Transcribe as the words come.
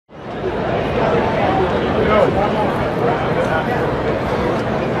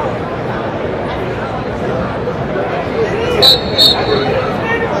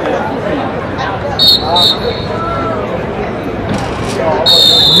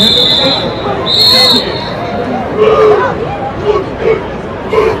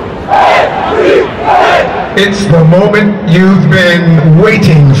It's the moment you've been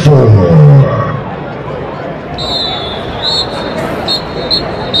waiting for.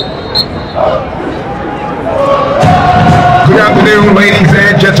 Good afternoon, ladies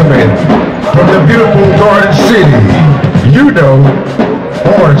and gentlemen. From the beautiful Garden City, you know,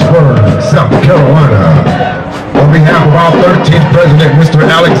 Orangeburg, South Carolina. On behalf of our 13th President, Mr.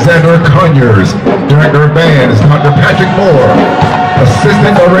 Alexander Conyers, Director of Bands, Dr. Patrick Moore,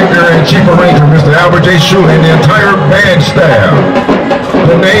 Assistant Director and Chief Arranger, Mr. Albert J. Shule, and the entire band staff.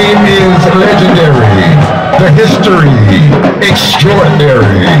 The name is legendary. The history,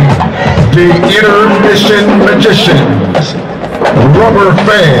 extraordinary. The Intermission Magicians, Rubber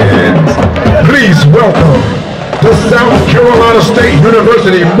Fans. Please welcome the South Carolina State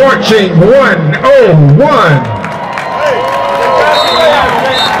University Marching 101.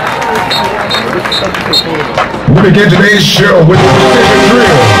 We begin today's show with the precision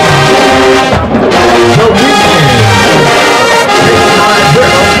drill. The weekend.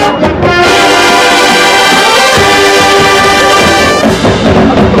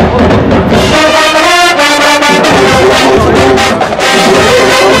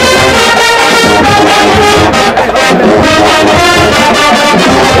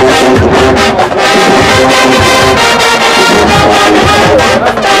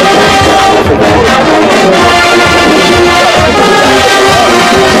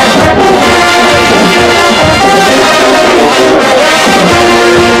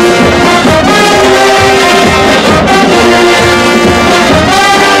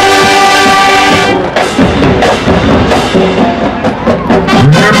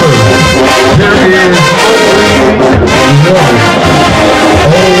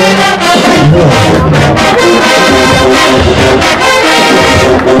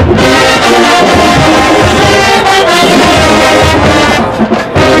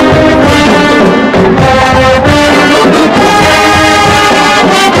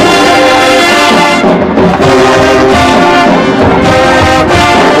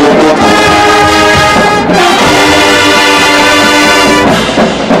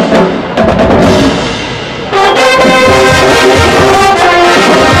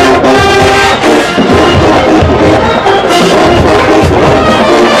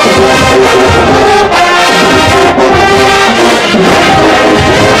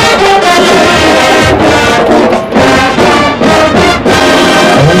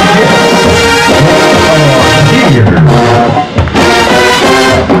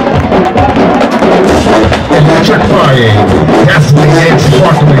 Gasoline and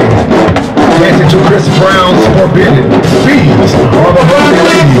sparkling, dancing to Chris Brown's Forbidden. These are the lovely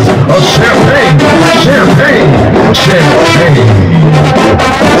ladies of Champagne, Champagne, Champagne.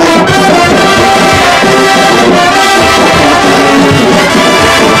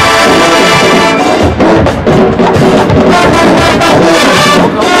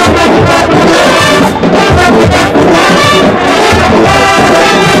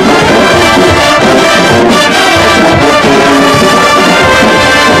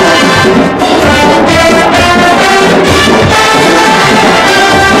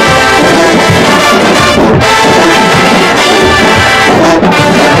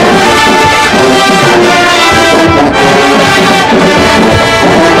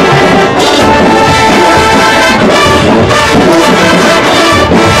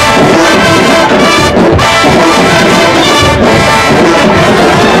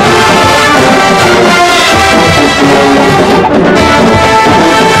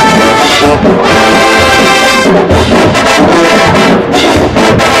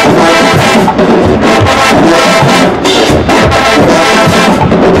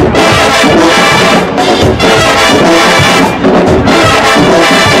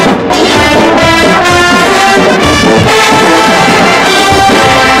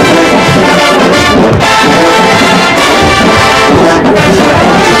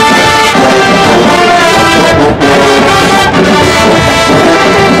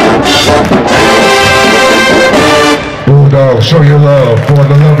 Show your love for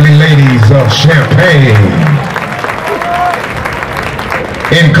the lovely ladies of Champagne.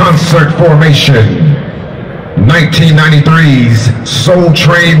 In concert formation, 1993's Soul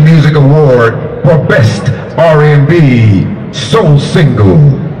Train Music Award for Best R&B Soul Single.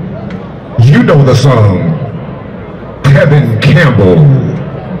 You know the song, Kevin Campbell,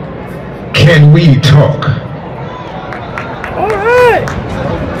 Can We Talk? All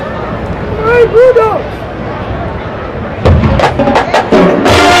right, Bulldogs.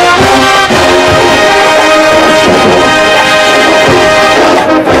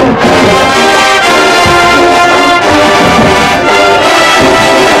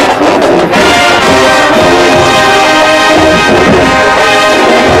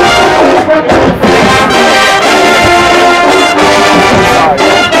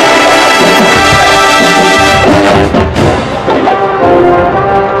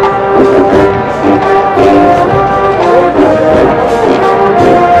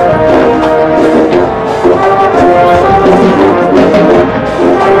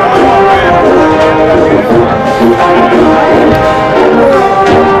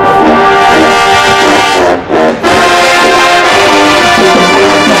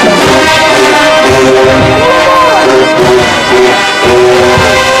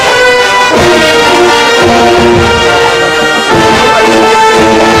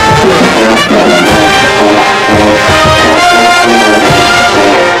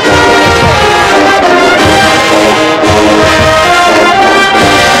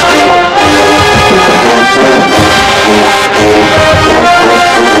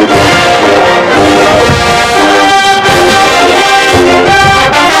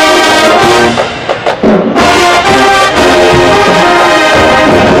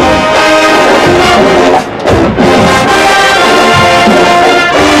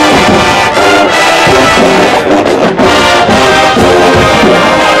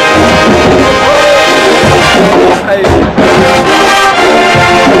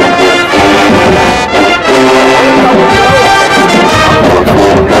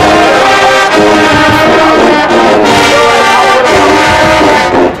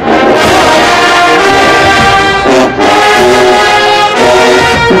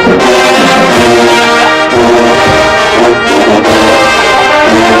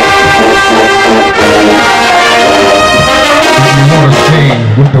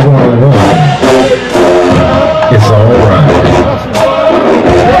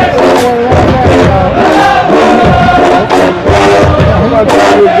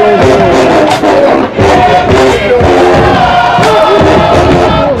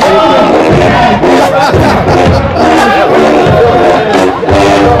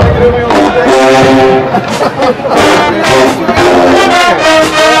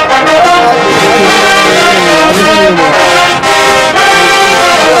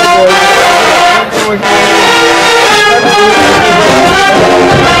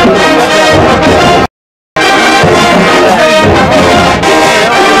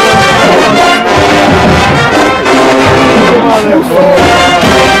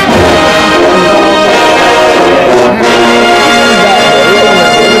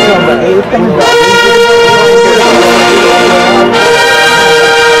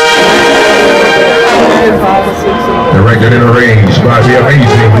 arranged by the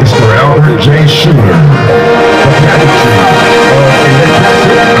amazing Mr. Albert J. Schuler, the pageantry of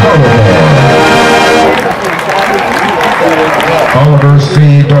Electric Colorado, Oliver C.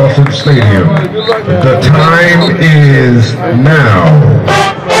 Dawson Stadium. The time is now.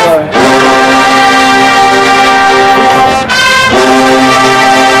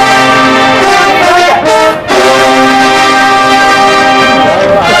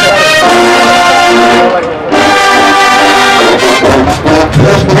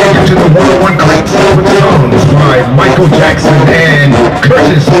 Let's take it to the 101 cleats with songs by Michael Jackson and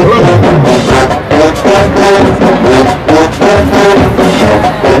Curtis Blow.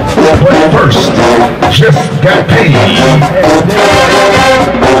 But first, just got paid.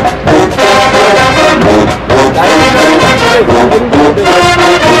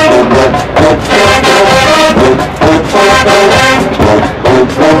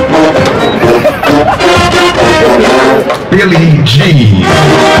 Billy G.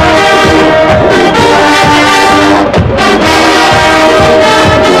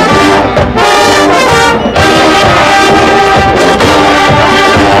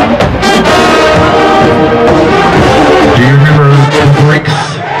 Do you remember the breaks?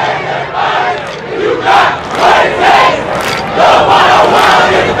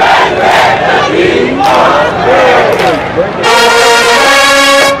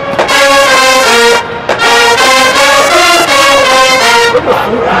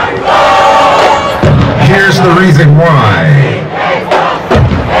 Here's the reason why.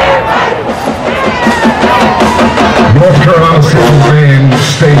 North Carolina Central Band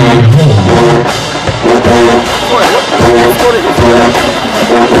stayed home.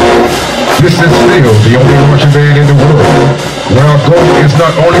 This is still the only marching band in the world where our goal is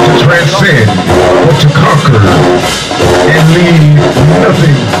not only to transcend, but to conquer and leave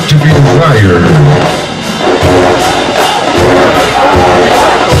nothing to be desired.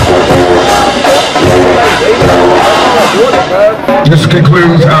 This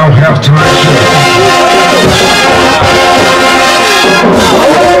concludes our halftime show.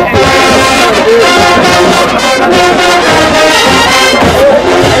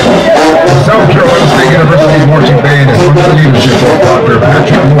 South Carolina State University Marching Band is under the leadership of Dr.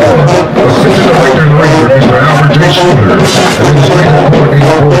 Patrick Moore, Assistant Director and Arranger Mr. Albert J. Schuler, Administrative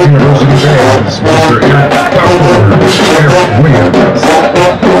Coordinator for University Bands Mr. Eric Williams,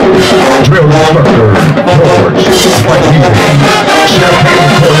 Drill Instructor George White Healy, Champagne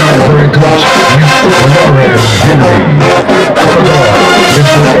Choreographer and Coach Mr. Lauren Henry, Color Guard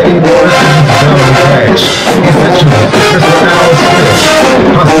Mr. Eddie Morrison, Valerie Patch, Essentials Mr. Al Smith,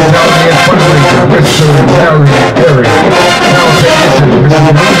 Hospitality and Fundraiser Mr. Larry Perry, Now Technician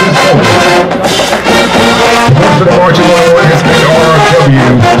Mr.